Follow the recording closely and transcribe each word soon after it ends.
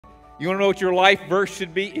You want to know what your life verse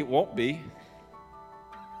should be? It won't be.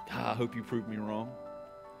 I hope you prove me wrong.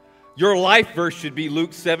 Your life verse should be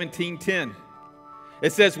Luke 17:10.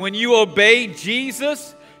 It says, when you obey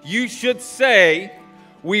Jesus, you should say,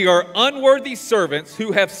 we are unworthy servants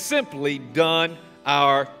who have simply done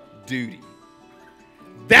our duty.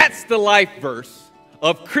 That's the life verse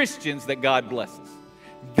of Christians that God blesses.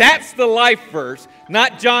 That's the life verse,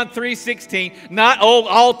 not John 3:16, not, oh,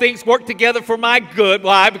 all things work together for my good.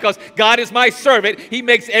 Why? Because God is my servant. He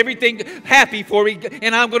makes everything happy for me,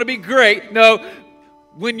 and I'm going to be great. No,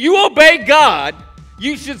 when you obey God,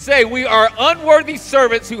 you should say, we are unworthy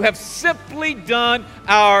servants who have simply done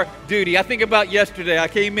our duty. I think about yesterday. I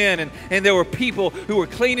came in, and there were people who were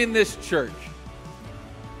cleaning this church.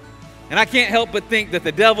 And I can't help but think that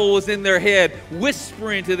the devil was in their head,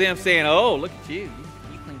 whispering to them, saying, oh, look at you.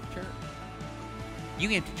 You clean the church. You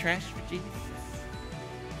empty trash for Jesus.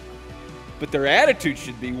 But their attitude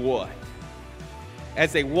should be what?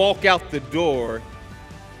 As they walk out the door,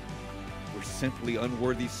 we're simply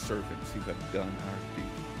unworthy servants who have done our duty.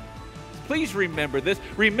 Please remember this.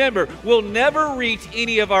 Remember, we'll never reach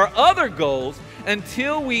any of our other goals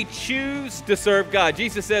until we choose to serve God.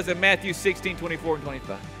 Jesus says in Matthew 16:24 and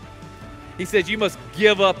 25. He says, you must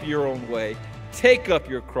give up your own way, take up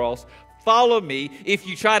your cross, follow me. If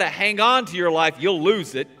you try to hang on to your life, you'll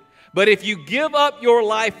lose it. But if you give up your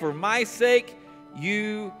life for my sake,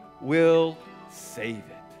 you will save it.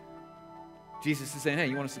 Jesus is saying, hey,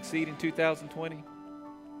 you want to succeed in 2020?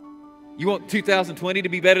 You want 2020 to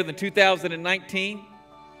be better than 2019?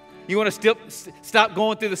 You want to stop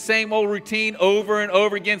going through the same old routine over and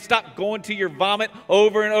over again? Stop going to your vomit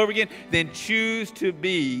over and over again? Then choose to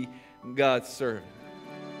be God's servant.